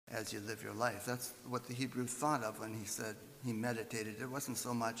as you live your life. That's what the Hebrew thought of when he said he meditated. It wasn't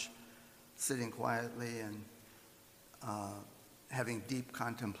so much sitting quietly and having deep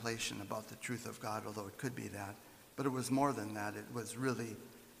contemplation about the truth of God, although it could be that. But it was more than that. It was really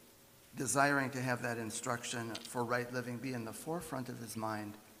desiring to have that instruction for right living be in the forefront of his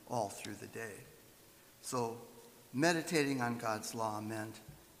mind all through the day. So meditating on God's law meant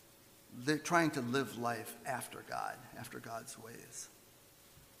they're trying to live life after God, after God's ways.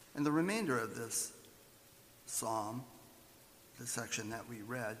 And the remainder of this psalm, the section that we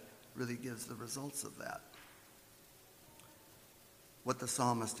read, really gives the results of that. What the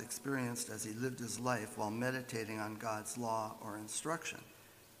psalmist experienced as he lived his life while meditating on God's law or instruction.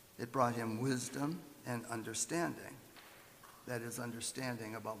 It brought him wisdom and understanding. That is,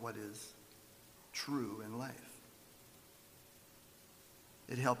 understanding about what is true in life.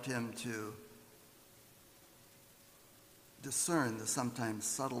 It helped him to discern the sometimes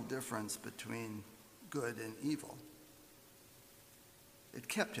subtle difference between good and evil. It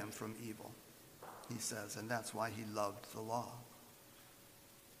kept him from evil, he says, and that's why he loved the law.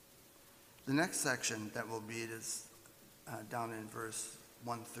 The next section that we'll read is down in verse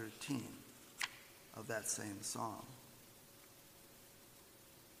 113 of that same psalm.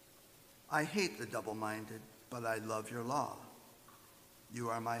 I hate the double-minded, but I love your law. You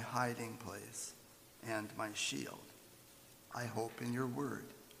are my hiding place and my shield. I hope in your word.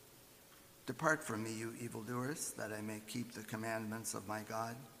 Depart from me, you evildoers, that I may keep the commandments of my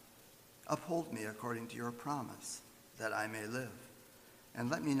God. Uphold me according to your promise, that I may live, and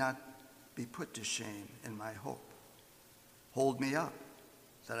let me not be put to shame in my hope. Hold me up,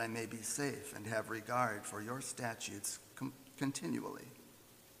 that I may be safe and have regard for your statutes continually.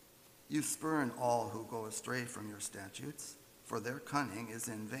 You spurn all who go astray from your statutes, for their cunning is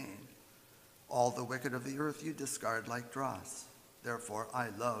in vain. All the wicked of the earth you discard like dross. Therefore I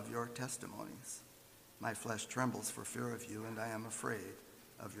love your testimonies. My flesh trembles for fear of you, and I am afraid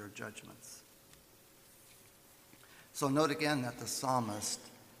of your judgments. So note again that the psalmist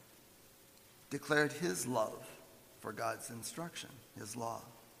declared his love for God's instruction, his law.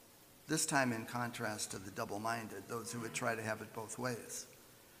 This time in contrast to the double-minded, those who would try to have it both ways,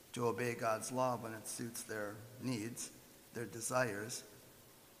 to obey God's law when it suits their needs, their desires,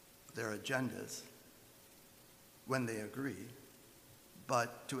 their agendas, when they agree,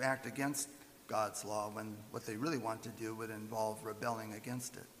 but to act against God's law when what they really want to do would involve rebelling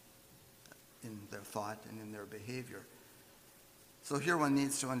against it in their thought and in their behavior. So here one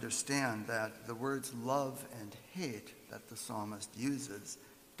needs to understand that the words love and hate that the psalmist uses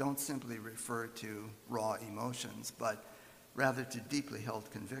don't simply refer to raw emotions, but rather to deeply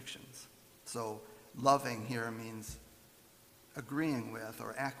held convictions. So loving here means agreeing with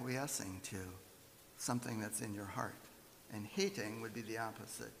or acquiescing to something that's in your heart. And hating would be the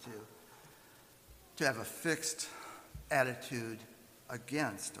opposite, to have a fixed attitude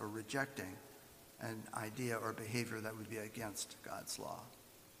against or rejecting an idea or behavior that would be against God's law.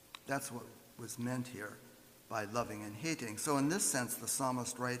 That's what was meant here by loving and hating. So in this sense, the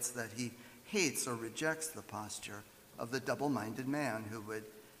psalmist writes that he hates or rejects the posture of the double-minded man who would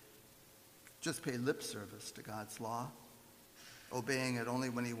just pay lip service to God's law, obeying it only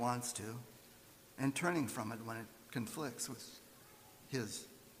when he wants to, and turning from it when it conflicts with his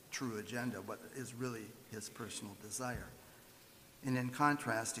true agenda, what is really his personal desire. And in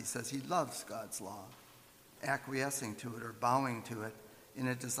contrast, he says he loves God's law, acquiescing to it or bowing to it in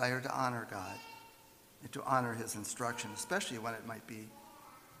a desire to honor God and to honor his instruction, especially when it might be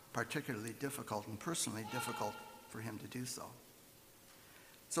particularly difficult and personally difficult for him to do so.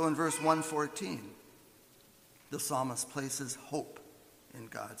 So in verse 114, the psalmist places hope in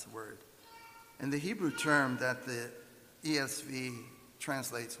God's word. And the Hebrew term that the ESV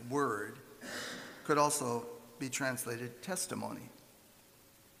translates word could also be translated testimony,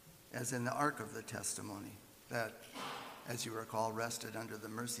 as in the Ark of the Testimony that, as you recall, rested under the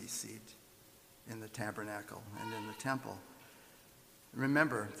mercy seat in the tabernacle and in the temple.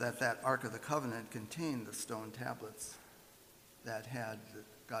 Remember that that Ark of the Covenant contained the stone tablets that had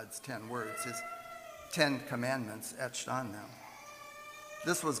God's 10 words, his 10 commandments etched on them.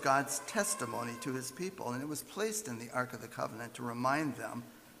 This was God's testimony to his people, and it was placed in the Ark of the Covenant to remind them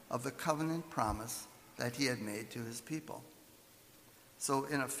of the covenant promise that he had made to his people. So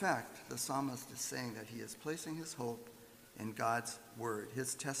in effect, the psalmist is saying that he is placing his hope in God's word,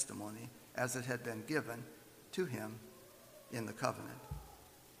 his testimony, as it had been given to him in the covenant.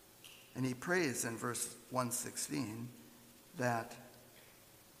 And he prays in verse 116 that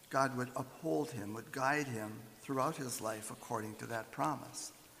God would uphold him, would guide him throughout his life according to that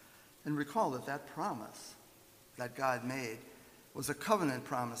promise. And recall that that promise that God made was a covenant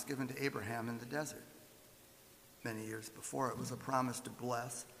promise given to Abraham in the desert. Many years before, it was a promise to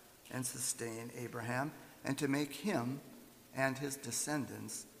bless and sustain Abraham and to make him and his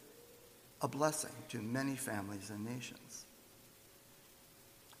descendants a blessing to many families and nations.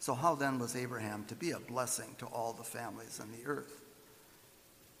 So how then was Abraham to be a blessing to all the families on the earth?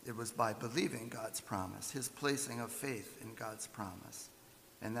 It was by believing God's promise, his placing of faith in God's promise.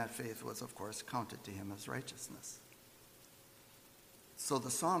 And that faith was, of course, counted to him as righteousness. So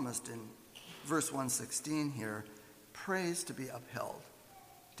the psalmist in verse 116 here prays to be upheld,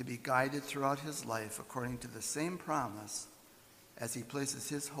 to be guided throughout his life according to the same promise as he places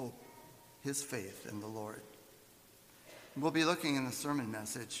his hope, his faith in the Lord. We'll be looking in the sermon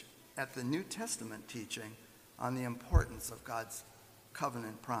message at the New Testament teaching on the importance of God's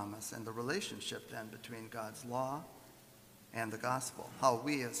covenant promise and the relationship then between God's law and the gospel. How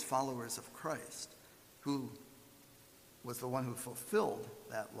we as followers of Christ, who was the one who fulfilled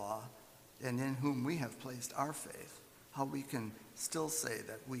that law and in whom we have placed our faith, how we can still say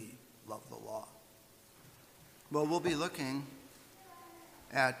that we love the law. Well, we'll be looking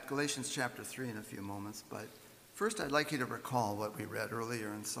at Galatians chapter 3 in a few moments, but first I'd like you to recall what we read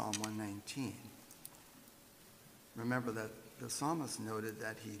earlier in Psalm 119. Remember that the psalmist noted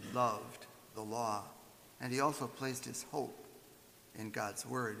that he loved the law, and he also placed his hope in God's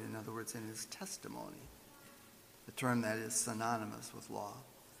word, in other words, in his testimony, a term that is synonymous with law.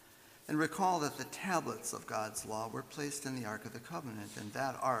 And recall that the tablets of God's law were placed in the Ark of the Covenant, and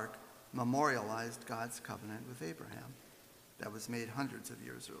that ark memorialized God's covenant with Abraham that was made hundreds of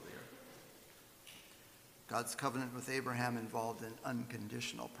years earlier. God's covenant with Abraham involved an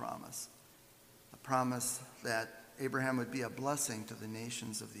unconditional promise, a promise that Abraham would be a blessing to the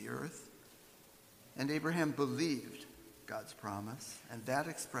nations of the earth. And Abraham believed God's promise, and that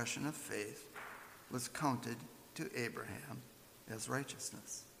expression of faith was counted to Abraham as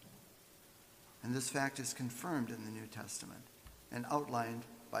righteousness. And this fact is confirmed in the New Testament and outlined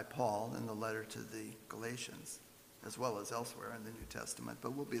by Paul in the letter to the Galatians, as well as elsewhere in the New Testament,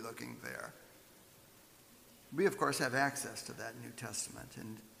 but we'll be looking there. We, of course, have access to that New Testament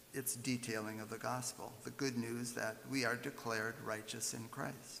and its detailing of the gospel, the good news that we are declared righteous in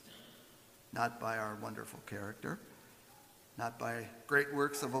Christ, not by our wonderful character, not by great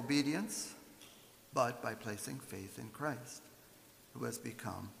works of obedience, but by placing faith in Christ, who has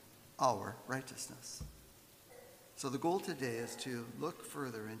become our righteousness. So the goal today is to look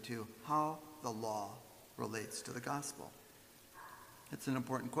further into how the law relates to the gospel. It's an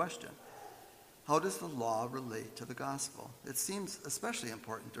important question. How does the law relate to the gospel? It seems especially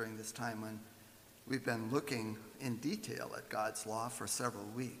important during this time when we've been looking in detail at God's law for several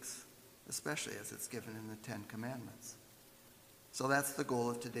weeks, especially as it's given in the Ten Commandments. So that's the goal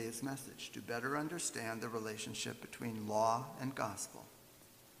of today's message, to better understand the relationship between law and gospel.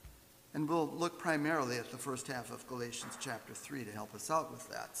 And we'll look primarily at the first half of Galatians chapter 3 to help us out with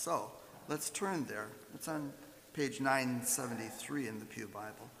that. So let's turn there. It's on page 973 in the Pew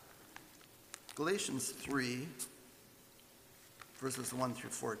Bible. Galatians 3, verses 1 through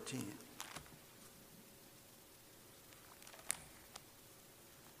 14.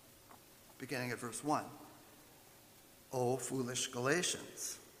 Beginning at verse 1. O foolish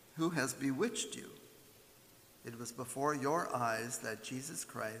Galatians, who has bewitched you? It was before your eyes that Jesus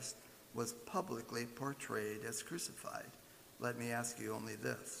Christ was publicly portrayed as crucified. Let me ask you only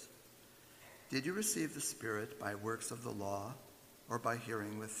this. Did you receive the Spirit by works of the law or by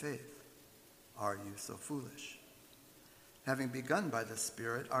hearing with faith? Are you so foolish? Having begun by the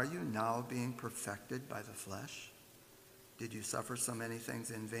Spirit, are you now being perfected by the flesh? Did you suffer so many things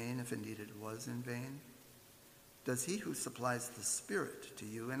in vain, if indeed it was in vain? Does he who supplies the Spirit to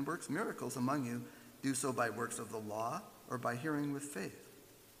you and works miracles among you do so by works of the law or by hearing with faith?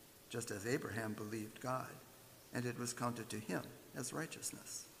 Just as Abraham believed God, and it was counted to him as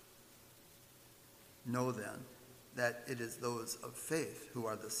righteousness. Know then that it is those of faith who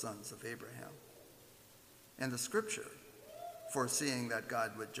are the sons of Abraham. And the scripture, foreseeing that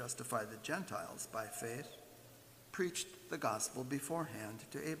God would justify the Gentiles by faith, preached the gospel beforehand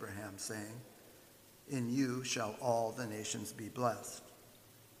to Abraham, saying, in you shall all the nations be blessed.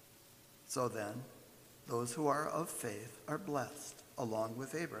 So then, those who are of faith are blessed, along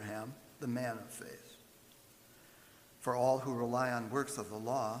with Abraham, the man of faith. For all who rely on works of the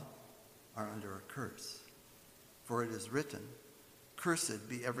law are under a curse. For it is written, cursed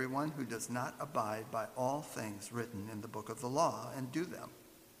be everyone who does not abide by all things written in the book of the law and do them.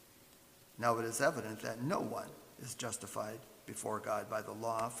 Now it is evident that no one is justified before God by the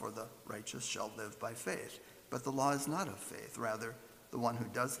law, for the righteous shall live by faith. But the law is not of faith. Rather, the one who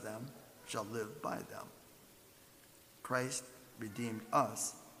does them shall live by them. Christ redeemed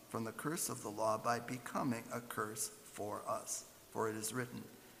us from the curse of the law by becoming a curse for us. For it is written,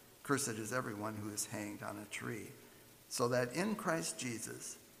 "Cursed is everyone who is hanged on a tree," so that in Christ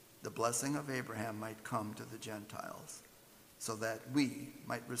Jesus the blessing of Abraham might come to the Gentiles, so that we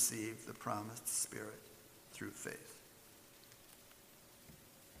might receive the promised Spirit through faith.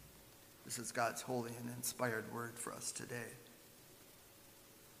 This is God's holy and inspired word for us today.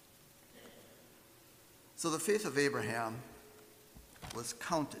 So the faith of Abraham was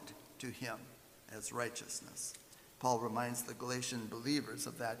counted to him as righteousness. Paul reminds the Galatian believers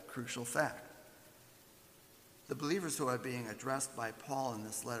of that crucial fact. The believers who are being addressed by Paul in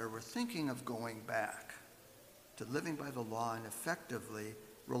this letter were thinking of going back to living by the law and effectively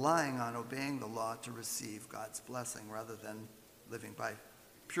relying on obeying the law to receive God's blessing rather than living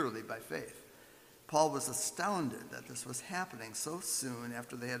purely by faith. Paul was astounded that this was happening so soon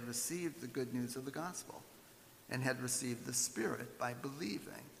after they had received the good news of the gospel and had received the Spirit by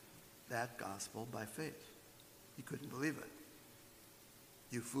believing that gospel by faith. He couldn't believe it.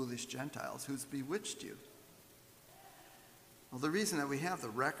 "You foolish Gentiles, who's bewitched you?" Well, the reason that we have the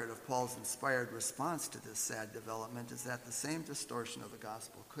record of Paul's inspired response to this sad development is that the same distortion of the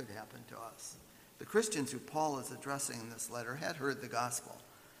gospel could happen to us. The Christians who Paul is addressing in this letter had heard the gospel.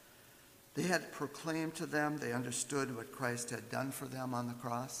 They had proclaimed to them, they understood what Christ had done for them on the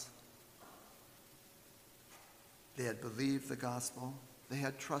cross. They had believed the gospel. They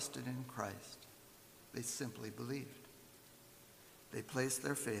had trusted in Christ. They simply believed. They placed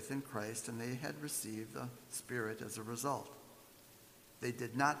their faith in Christ, and they had received the Spirit as a result. They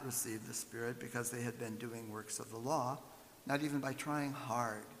did not receive the Spirit because they had been doing works of the law, not even by trying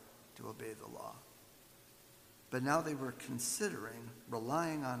hard to obey the law. But now they were considering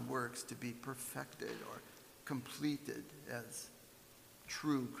relying on works to be perfected or completed as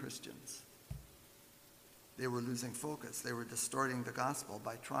true Christians. They were losing focus. They were distorting the gospel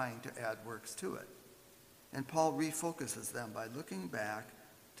by trying to add works to it. And Paul refocuses them by looking back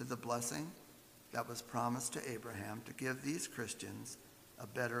to the blessing that was promised to Abraham to give these Christians a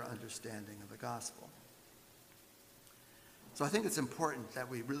better understanding of the gospel. So I think it's important that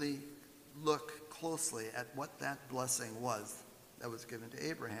we really look closely at what that blessing was that was given to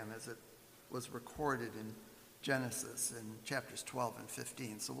Abraham as it was recorded in Genesis in chapters 12 and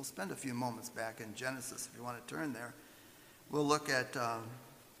 15. So we'll spend a few moments back in Genesis if you want to turn there. We'll look at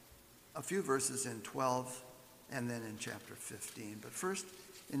a few verses in 12 and then in chapter 15. But first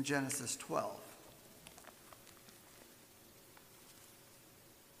in Genesis 12.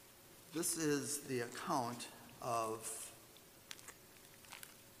 This is the account of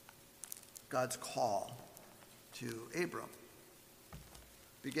God's call to Abram.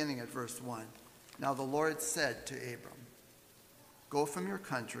 Beginning at verse 1. Now the Lord said to Abram, "Go from your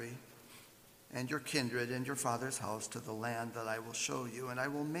country and your kindred and your father's house to the land that I will show you, and I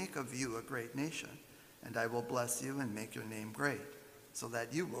will make of you a great nation, and I will bless you and make your name great, so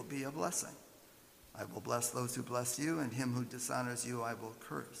that you will be a blessing. I will bless those who bless you, and him who dishonors you I will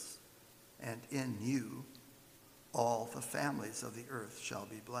curse. And in you all the families of the earth shall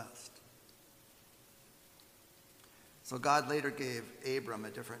be blessed." So God later gave Abram a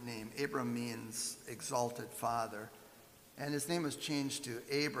different name. Abram means exalted father. And his name was changed to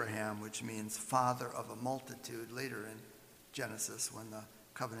Abraham, which means father of a multitude, later in Genesis when the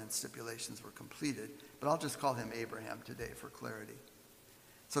covenant stipulations were completed. But I'll just call him Abraham today for clarity.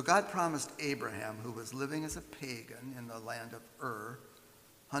 So God promised Abraham, who was living as a pagan in the land of Ur,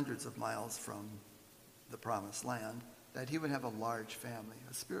 hundreds of miles from the promised land, that he would have a large family,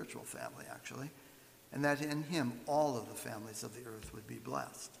 a spiritual family actually, and that in him all of the families of the earth would be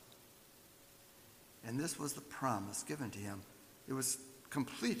blessed. And this was the promise given to him. It was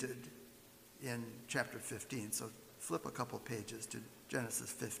completed in chapter 15. So flip a couple pages to Genesis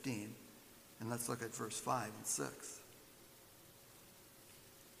 15, and let's look at verse 5 and 6.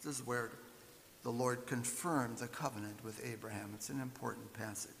 This is where the Lord confirmed the covenant with Abraham. It's an important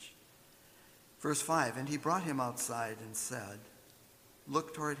passage. Verse 5, "And he brought him outside and said,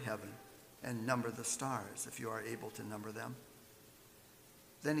 'Look toward heaven and number the stars, if you are able to number them.'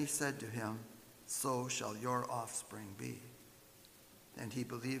 Then he said to him, 'So shall your offspring be.' And he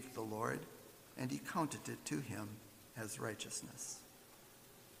believed the Lord, and he counted it to him as righteousness."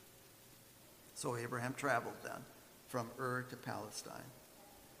 So Abraham traveled then from Ur to Palestine,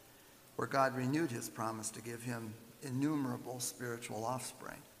 where God renewed his promise to give him innumerable spiritual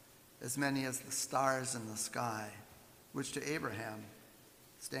offspring, as many as the stars in the sky, which to Abraham,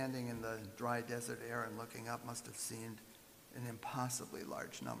 standing in the dry desert air and looking up, must have seemed an impossibly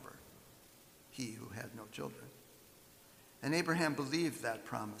large number, he who had no children. And Abraham believed that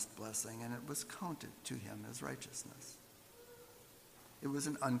promised blessing, and it was counted to him as righteousness. It was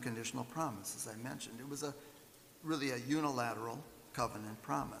an unconditional promise, as I mentioned. It was really a unilateral covenant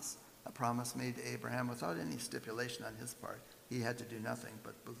promise, a promise made to Abraham without any stipulation on his part. He had to do nothing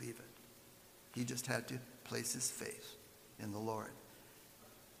but believe it. He just had to place his faith in the Lord.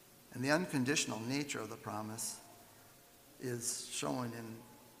 And the unconditional nature of the promise is shown in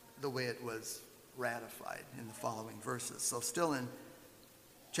the way it was ratified in the following verses. So still in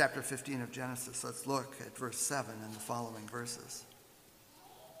chapter 15 of Genesis, let's look at verse 7 and the following verses.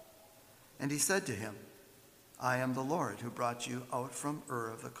 And he said to him, I am the Lord who brought you out from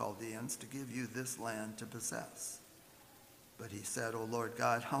Ur of the Chaldeans to give you this land to possess. But he said, O Lord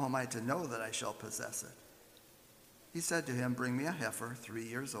God, how am I to know that I shall possess it? He said to him, bring me a heifer 3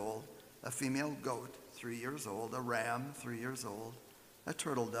 years old, a female goat 3 years old, a ram 3 years old, a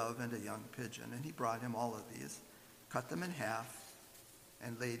turtle dove, and a young pigeon. And he brought him all of these, cut them in half,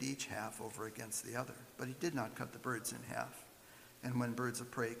 and laid each half over against the other. But he did not cut the birds in half. And when birds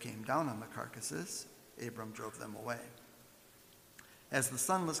of prey came down on the carcasses, Abram drove them away. As the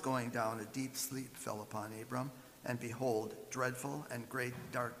sun was going down, a deep sleep fell upon Abram, and behold, dreadful and great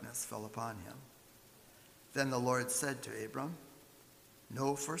darkness fell upon him. Then the Lord said to Abram,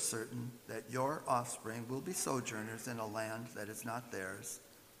 know for certain that your offspring will be sojourners in a land that is not theirs,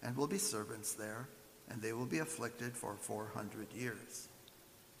 and will be servants there, and they will be afflicted for 400 years.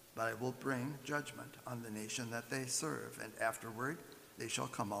 But I will bring judgment on the nation that they serve, and afterward they shall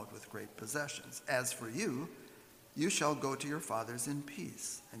come out with great possessions. As for you, you shall go to your fathers in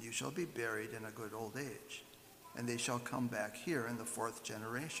peace, and you shall be buried in a good old age. And they shall come back here in the 4th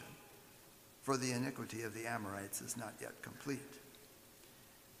generation, for the iniquity of the Amorites is not yet complete.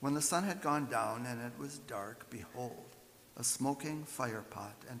 When the sun had gone down and it was dark, behold, a smoking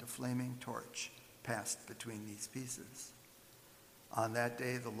firepot and a flaming torch passed between these pieces. On that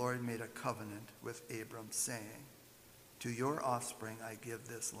day the Lord made a covenant with Abram, saying, to your offspring I give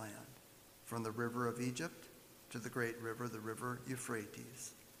this land, from the river of Egypt to the great river, the river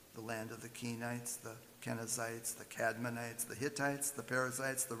Euphrates, the land of the Kenites, the Kenizzites, the Cadmonites, the Hittites, the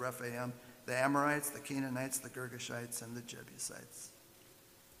Perizzites, the Rephaim, the Amorites, the Canaanites, the Girgashites, and the Jebusites.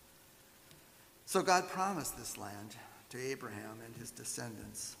 So God promised this land to Abraham and his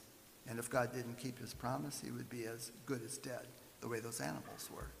descendants. And if God didn't keep his promise, he would be as good as dead, the way those animals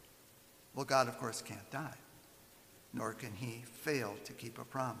were. Well, God, of course, can't die, nor can he fail to keep a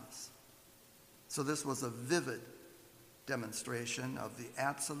promise. So this was a vivid demonstration of the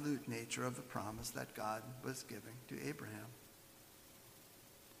absolute nature of the promise that God was giving to Abraham.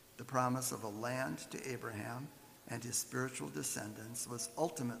 The promise of a land to Abraham and his spiritual descendants was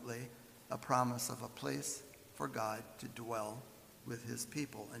ultimately a promise of a place for God to dwell with his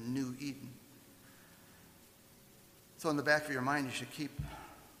people, a new Eden. So in the back of your mind, you should keep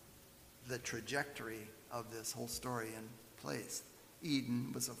the trajectory of this whole story in place.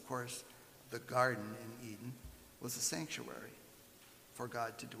 Eden was, of course, the garden in Eden was a sanctuary for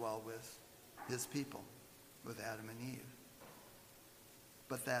God to dwell with his people, with Adam and Eve.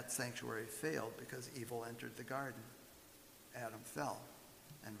 But that sanctuary failed because evil entered the garden. Adam fell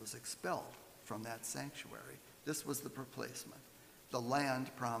and was expelled from that sanctuary. This was the replacement. The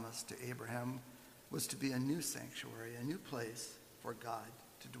land promised to Abraham was to be a new sanctuary, a new place for God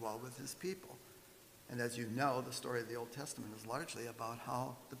to dwell with his people. And as you know, the story of the Old Testament is largely about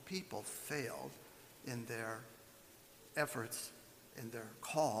how the people failed in their efforts, in their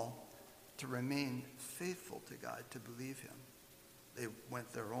call to remain faithful to God, to believe him. They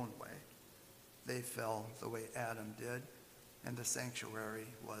went their own way. They fell the way Adam did, and the sanctuary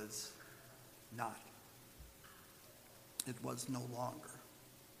was not. It was no longer.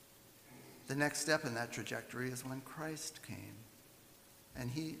 The next step in that trajectory is when Christ came,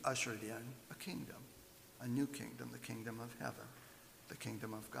 and he ushered in a kingdom, a new kingdom, the kingdom of heaven, the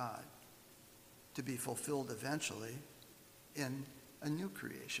kingdom of God, to be fulfilled eventually in a new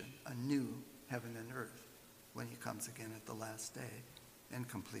creation, a new heaven and earth, when he comes again at the last day and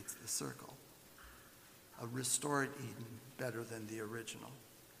completes the circle. A restored Eden, better than the original.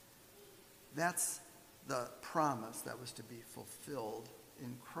 That's the promise that was to be fulfilled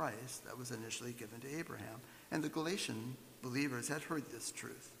in Christ that was initially given to Abraham. And the Galatian believers had heard this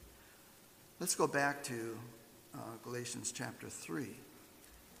truth. Let's go back to Galatians chapter 3.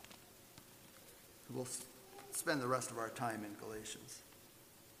 We'll spend the rest of our time in Galatians.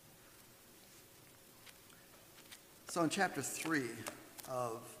 So in chapter 3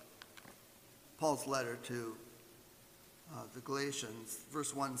 of Paul's letter to the Galatians,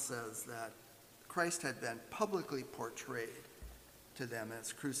 verse 1 says that Christ had been publicly portrayed to them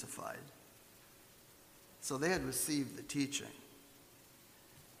as crucified. So they had received the teaching.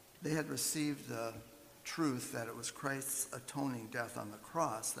 They had received the truth that it was Christ's atoning death on the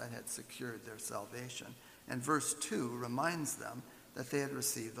cross that had secured their salvation. And verse 2 reminds them that they had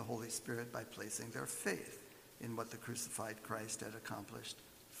received the Holy Spirit by placing their faith in what the crucified Christ had accomplished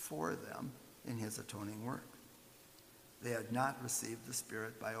for them in his atoning work. They had not received the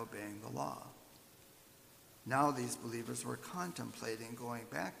Spirit by obeying the law. Now these believers were contemplating going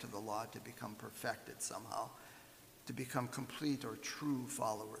back to the law to become perfected somehow, to become complete or true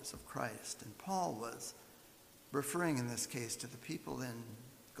followers of Christ. And Paul was referring in this case to the people in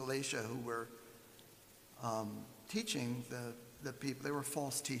Galatia who were teaching the people. They were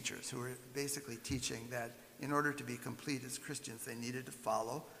false teachers who were basically teaching that in order to be complete as Christians, they needed to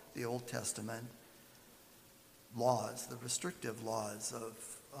follow the Old Testament laws, the restrictive laws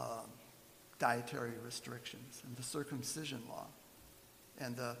of dietary restrictions and the circumcision law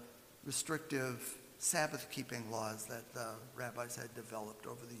and the restrictive Sabbath-keeping laws that the rabbis had developed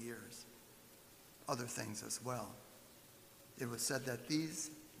over the years, other things as well. It was said that these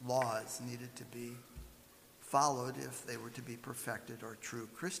laws needed to be followed if they were to be perfected or true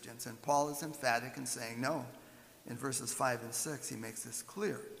Christians. And Paul is emphatic in saying no. In verses 5 and 6, he makes this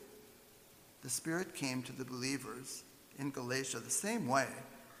clear. The Spirit came to the believers in Galatia the same way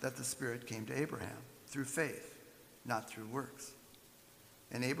that the Spirit came to Abraham, through faith, not through works.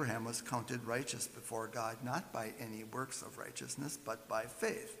 And Abraham was counted righteous before God, not by any works of righteousness, but by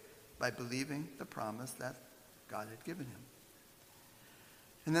faith, by believing the promise that God had given him.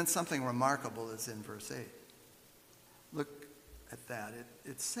 And then something remarkable is in verse 8. Look at that.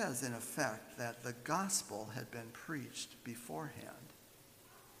 It says, in effect, that the gospel had been preached beforehand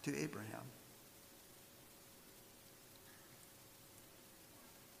to Abraham.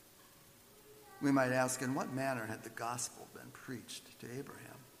 We might ask, in what manner had the gospel been preached to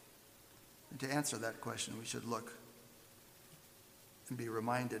Abraham? And to answer that question, we should look and be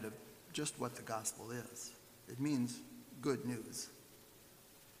reminded of just what the gospel is. It means good news.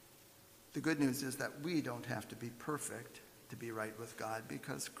 The good news is that we don't have to be perfect to be right with God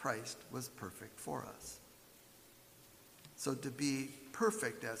because Christ was perfect for us. So to be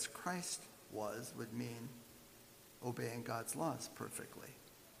perfect as Christ was would mean obeying God's laws perfectly.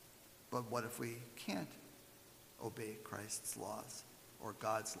 But what if we can't obey Christ's laws or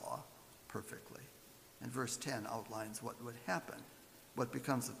God's law perfectly? And verse 10 outlines what would happen, what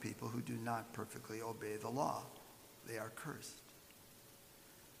becomes of people who do not perfectly obey the law. They are cursed.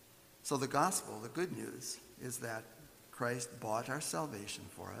 So the gospel, the good news, is that Christ bought our salvation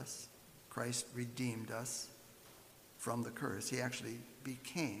for us. Christ redeemed us from the curse. He actually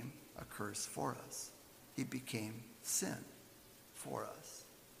became a curse for us. He became sin for us.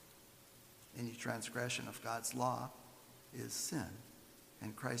 Any transgression of God's law is sin.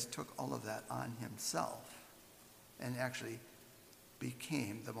 And Christ took all of that on himself and actually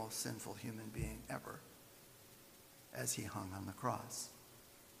became the most sinful human being ever as he hung on the cross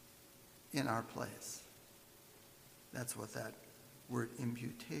in our place. That's what that word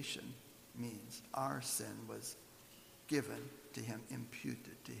imputation means. Our sin was given to him,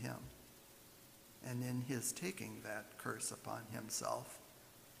 imputed to him. And in his taking that curse upon himself,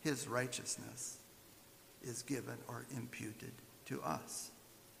 his righteousness is given or imputed to us.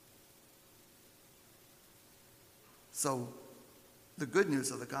 So the good news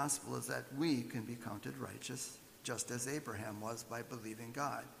of the gospel is that we can be counted righteous just as Abraham was by believing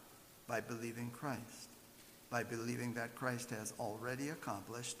God, by believing Christ, by believing that Christ has already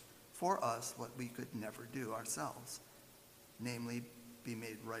accomplished for us what we could never do ourselves, namely be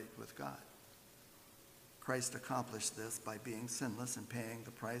made right with God. Christ accomplished this by being sinless and paying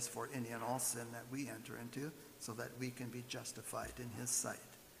the price for any and all sin that we enter into so that we can be justified in his sight.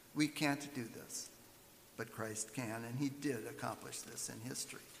 We can't do this, but Christ can, and he did accomplish this in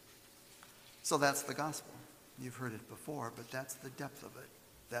history. So that's the gospel. You've heard it before, but that's the depth of it.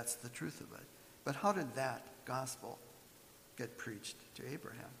 That's the truth of it. But how did that gospel get preached to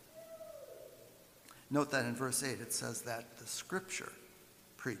Abraham? Note that in verse 8 it says that the scripture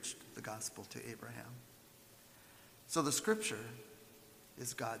preached the gospel to Abraham. So the scripture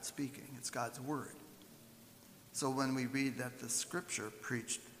is God speaking. It's God's word. So when we read that the scripture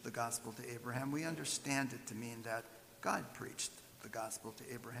preached the gospel to Abraham, we understand it to mean that God preached the gospel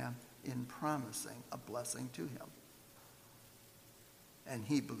to Abraham in promising a blessing to him. And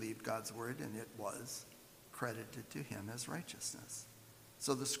he believed God's word, and it was credited to him as righteousness.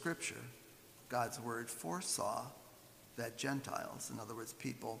 So the scripture, God's word, foresaw that Gentiles, in other words,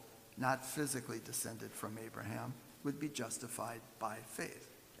 people not physically descended from Abraham, would be justified by faith,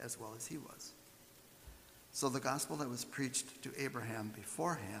 as well as he was. So the gospel that was preached to Abraham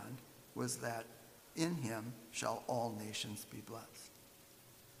beforehand was that in him shall all nations be blessed.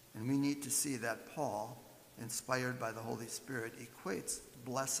 And we need to see that Paul, inspired by the Holy Spirit, equates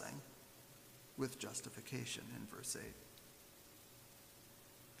blessing with justification in verse 8.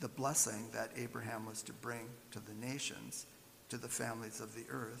 The blessing that Abraham was to bring to the nations, to the families of the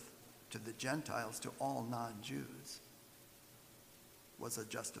earth, to the Gentiles, to all non-Jews, was a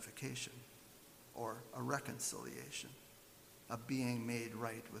justification or a reconciliation, a being made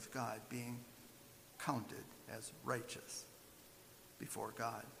right with God, being counted as righteous before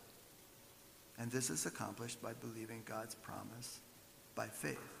God. And this is accomplished by believing God's promise by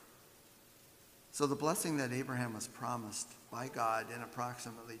faith. So the blessing that Abraham was promised by God in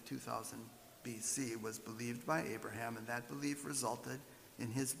approximately 2000 BC was believed by Abraham, and that belief resulted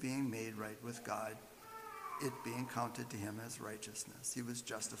in his being made right with God, it being counted to him as righteousness. He was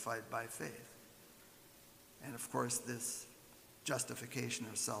justified by faith. And of course, this justification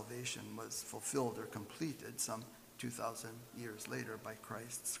or salvation was fulfilled or completed some 2,000 years later by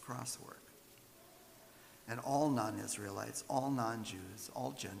Christ's cross work. And all non-Israelites, all non-Jews,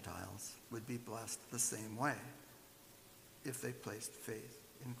 all Gentiles would be blessed the same way if they placed faith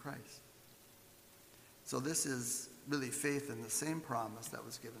in Christ. So this is really faith in the same promise that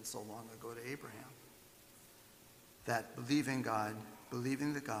was given so long ago to Abraham, that believing God,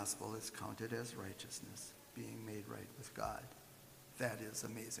 believing the gospel is counted as righteousness, being made right with God. That is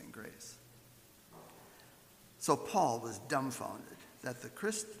amazing grace. So Paul was dumbfounded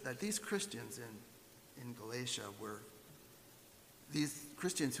that these Christians in Galatia were these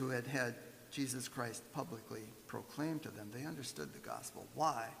Christians who had had Jesus Christ publicly proclaimed to them. They understood the gospel.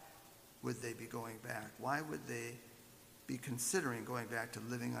 Why would they be going back? Why would they be considering going back to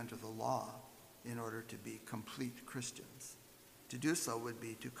living under the law in order to be complete Christians? To do so would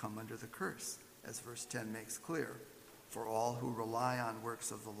be to come under the curse, as verse 10 makes clear. For all who rely on works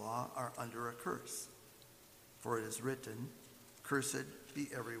of the law are under a curse. For it is written, "Cursed be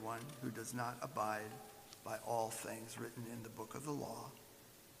everyone who does not abide by all things written in the book of the law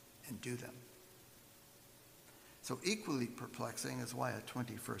and do them." So equally perplexing is why a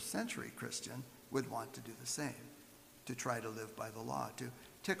 21st century Christian would want to do the same, to try to live by the law, to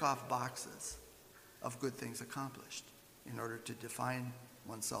tick off boxes of good things accomplished in order to define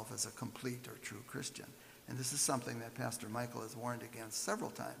oneself as a complete or true Christian. And this is something that Pastor Michael has warned against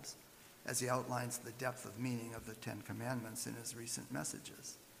several times as he outlines the depth of meaning of the Ten Commandments in his recent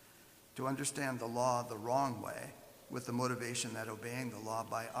messages. To understand the law the wrong way, with the motivation that obeying the law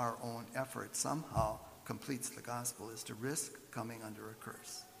by our own effort somehow completes the gospel, is to risk coming under a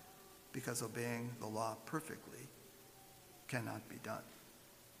curse, because obeying the law perfectly cannot be done.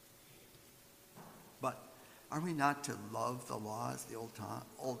 But are we not to love the law as the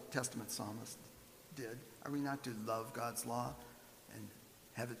Old Testament psalmist did? Are we not to love God's law and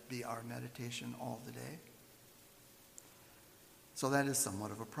have it be our meditation all the day? So that is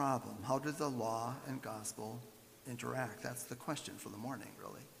somewhat of a problem. How do the law and gospel interact? That's the question for the morning,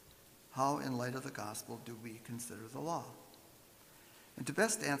 really. How, in light of the gospel, do we consider the law? And to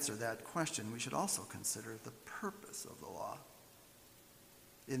best answer that question, we should also consider the purpose of the law.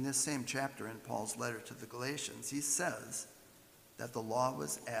 In this same chapter in Paul's letter to the Galatians, he says that the law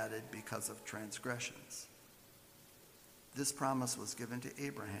was added because of transgressions. This promise was given to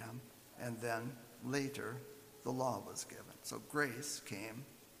Abraham, and then later the law was given. So grace came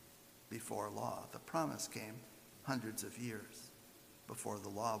before law. The promise came hundreds of years before the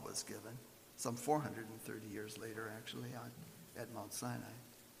law was given, some 430 years later, actually, at Mount Sinai.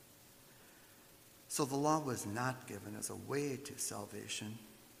 So the law was not given as a way to salvation,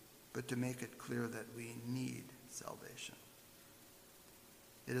 but to make it clear that we need salvation.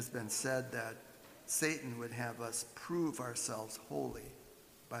 It has been said that Satan would have us prove ourselves holy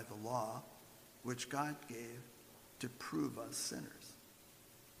by the law, which God gave to prove us sinners.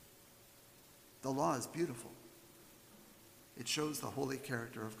 The law is beautiful. It shows the holy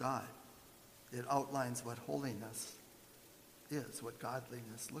character of God. It outlines what holiness is, what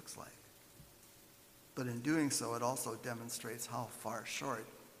godliness looks like. But in doing so, it also demonstrates how far short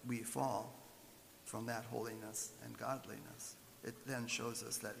we fall from that holiness and godliness. It then shows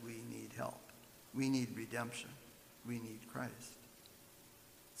us that we need help. We need redemption. We need Christ.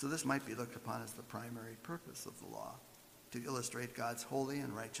 So this might be looked upon as the primary purpose of the law, to illustrate God's holy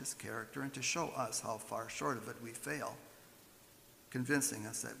and righteous character and to show us how far short of it we fail, convincing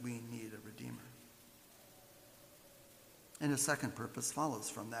us that we need a Redeemer. And a second purpose follows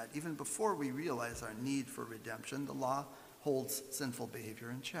from that. Even before we realize our need for redemption, the law holds sinful behavior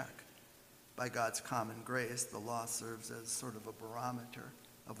in check. By God's common grace, the law serves as sort of a barometer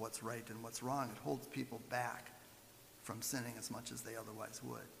of what's right and what's wrong. It holds people back from sinning as much as they otherwise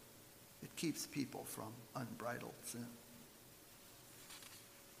would. It keeps people from unbridled sin.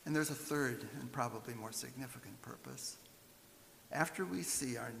 And there's a third and probably more significant purpose. After we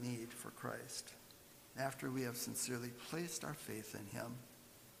see our need for Christ, after we have sincerely placed our faith in him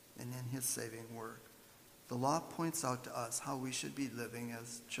and in his saving work, the law points out to us how we should be living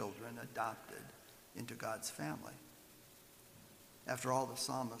as children adopted into God's family. After all, the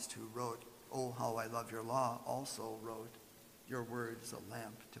psalmist who wrote, "Oh, how I love your law," also wrote, "Your word is a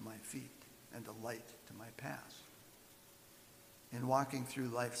lamp to my feet and a light to my path." In walking through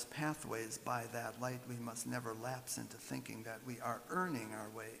life's pathways by that light, we must never lapse into thinking that we are earning our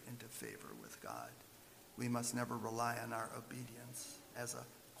way into favor with God. We must never rely on our obedience as a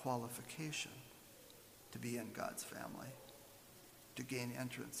qualification to be in God's family, to gain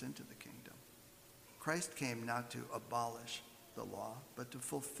entrance into the kingdom. Christ came not to abolish the law, but to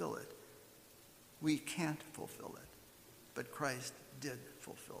fulfill it. We can't fulfill it, but Christ did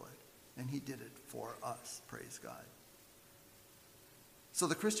fulfill it, and he did it for us, praise God. So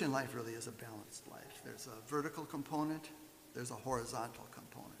the Christian life really is a balanced life. There's a vertical component, there's a horizontal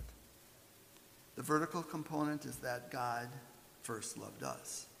component. The vertical component is that God first loved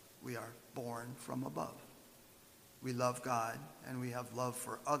us. We are born from above. We love God, and we have love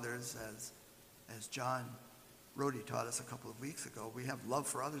for others, as John Rhodey taught us a couple of weeks ago. We have love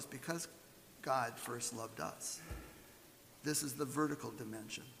for others because God first loved us. This is the vertical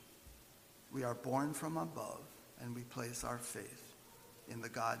dimension. We are born from above, and we place our faith in the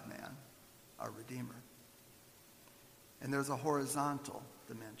God-man, our Redeemer. And there's a horizontal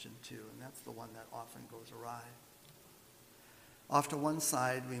dimension too, and that's the one that often goes awry. Off to one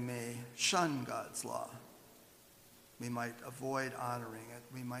side, we may shun God's law. We might avoid honoring it.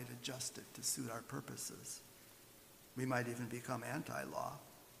 We might adjust it to suit our purposes. We might even become anti-law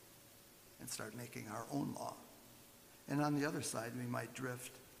and start making our own law. And on the other side, we might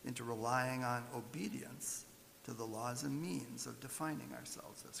drift into relying on obedience to the law as a means of defining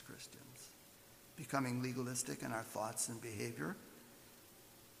ourselves as Christians, becoming legalistic in our thoughts and behavior,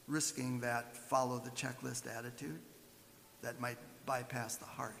 risking that follow-the-checklist attitude that might bypass the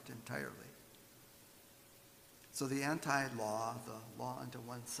heart entirely. So the anti-law, the law unto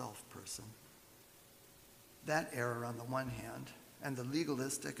oneself person, that error on the one hand, and the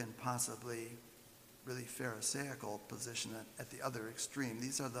legalistic and possibly really pharisaical position at the other extreme,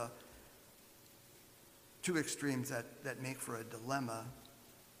 these are the two extremes that make for a dilemma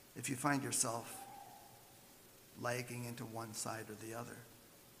if you find yourself lagging into one side or the other.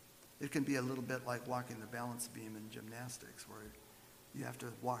 It can be a little bit like walking the balance beam in gymnastics, where you have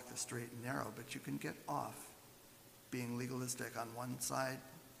to walk the straight and narrow, but you can get off being legalistic on one side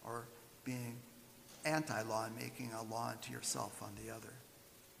or being anti-law and making a law unto yourself on the other.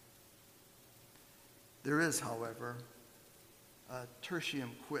 There is, however, a tertium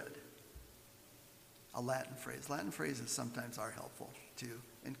quid, a Latin phrase. Latin phrases sometimes are helpful to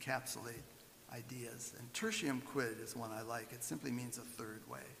encapsulate ideas, and tertium quid is one I like. It simply means a third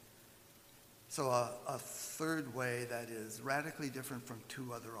way. So a third way that is radically different from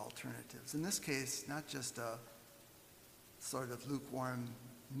two other alternatives. In this case, not just a sort of lukewarm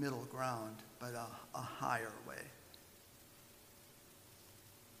middle ground, but a higher way.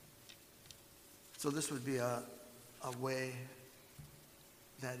 So this would be a way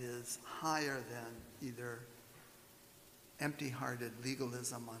that is higher than either empty-hearted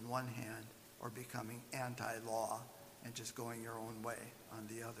legalism on one hand or becoming anti-law and just going your own way on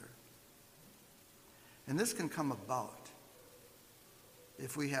the other. And this can come about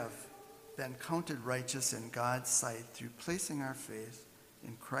if we have been counted righteous in God's sight through placing our faith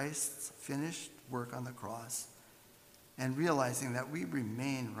in Christ's finished work on the cross and realizing that we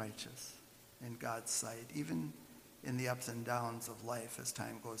remain righteous in God's sight, even in the ups and downs of life as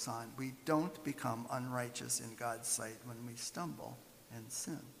time goes on. We don't become unrighteous in God's sight when we stumble and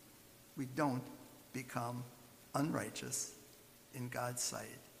sin. We don't become unrighteous in God's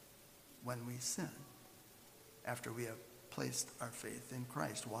sight when we sin after we have placed our faith in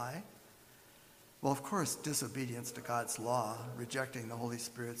Christ. Why? Well, of course, disobedience to God's law, rejecting the Holy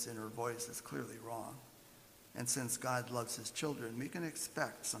Spirit's inner voice, is clearly wrong. And since God loves his children, we can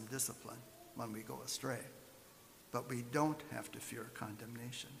expect some discipline when we go astray. But we don't have to fear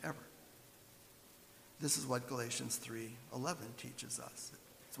condemnation, ever. This is what Galatians 3:11 teaches us.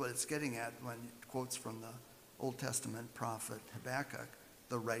 It's what it's getting at when it quotes from the Old Testament prophet Habakkuk,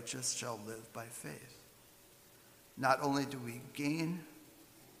 "The righteous shall live by faith." Not only do we gain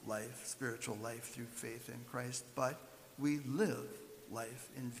life, spiritual life, through faith in Christ, but we live life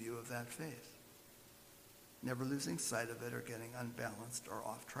in view of that faith, never losing sight of it or getting unbalanced or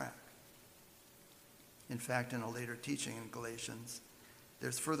off track. In fact, in a later teaching in Galatians,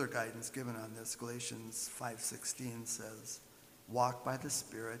 there's further guidance given on this. Galatians 5:16 says, Walk by the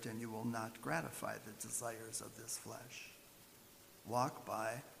Spirit, and you will not gratify the desires of this flesh. Walk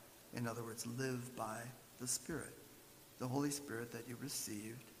by, in other words, live by the Spirit, the Holy Spirit that you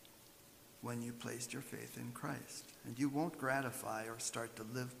received when you placed your faith in Christ. And you won't gratify or start to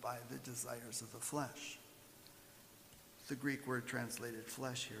live by the desires of the flesh. The Greek word translated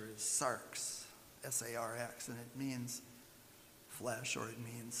flesh here is sarx, S-A-R-X, and it means flesh, or it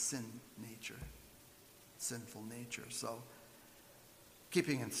means sin nature, sinful nature. So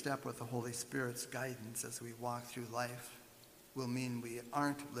keeping in step with the Holy Spirit's guidance as we walk through life will mean we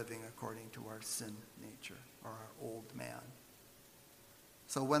aren't living according to our sin nature or our old man.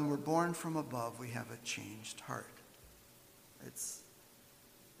 So when we're born from above, we have a changed heart. It's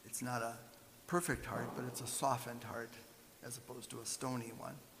not a perfect heart, but it's a softened heart as opposed to a stony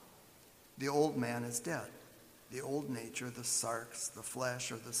one. The old man is dead. The old nature, the sarx, the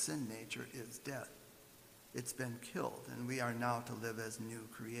flesh, or the sin nature is dead. It's been killed, and we are now to live as new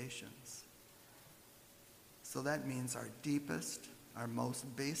creations. So that means our deepest, our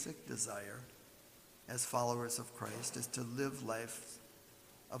most basic desire as followers of Christ is to live life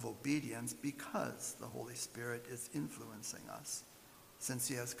of obedience because the Holy Spirit is influencing us, since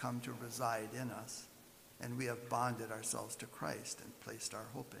he has come to reside in us, and we have bonded ourselves to Christ and placed our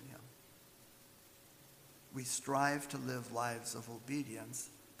hope in him. We strive to live lives of obedience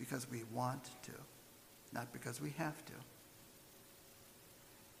because we want to, not because we have to.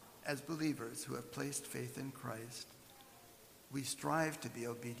 As believers who have placed faith in Christ, we strive to be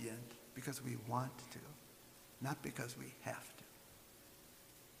obedient because we want to, not because we have to.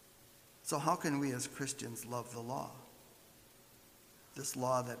 So how can we as Christians love the law? This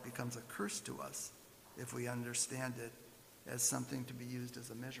law that becomes a curse to us if we understand it as something to be used as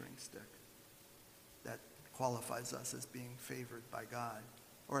a measuring stick that qualifies us as being favored by God,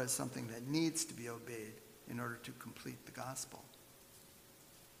 or as something that needs to be obeyed in order to complete the gospel.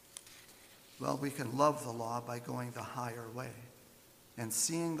 Well, we can love the law by going the higher way and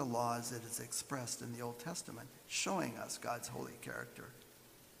seeing the law as it is expressed in the Old Testament, showing us God's holy character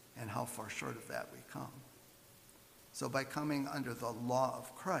and how far short of that we come. So by coming under the law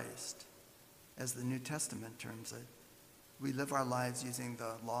of Christ, as the New Testament terms it, we live our lives using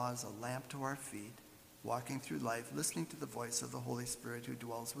the law as a lamp to our feet, walking through life, listening to the voice of the Holy Spirit who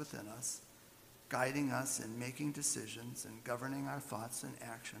dwells within us, guiding us in making decisions and governing our thoughts and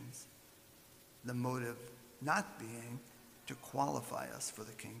actions. The motive not being to qualify us for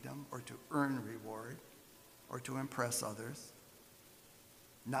the kingdom or to earn reward or to impress others,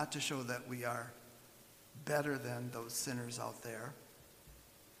 not to show that we are better than those sinners out there,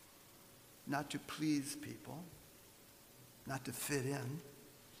 not to please people, not to fit in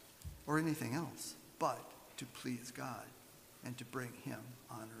or anything else, but to please God and to bring him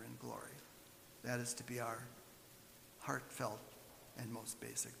honor and glory. That is to be our heartfelt and most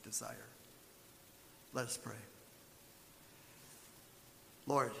basic desire. Let us pray.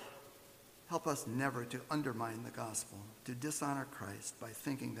 Lord, help us never to undermine the gospel, to dishonor Christ by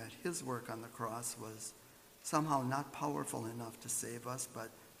thinking that his work on the cross was somehow not powerful enough to save us, but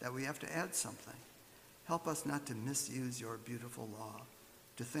that we have to add something. Help us not to misuse your beautiful law,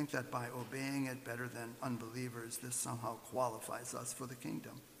 to think that by obeying it better than unbelievers, this somehow qualifies us for the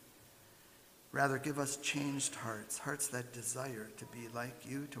kingdom. Rather, give us changed hearts, hearts that desire to be like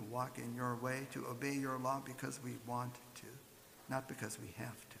you, to walk in your way, to obey your law because we want to, not because we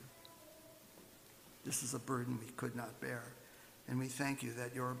have to. This is a burden we could not bear, and we thank you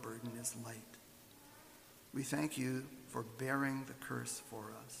that your burden is light. We thank you for bearing the curse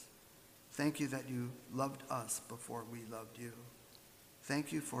for us. Thank you that you loved us before we loved you.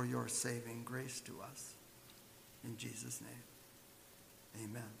 Thank you for your saving grace to us. In Jesus' name,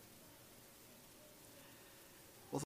 amen.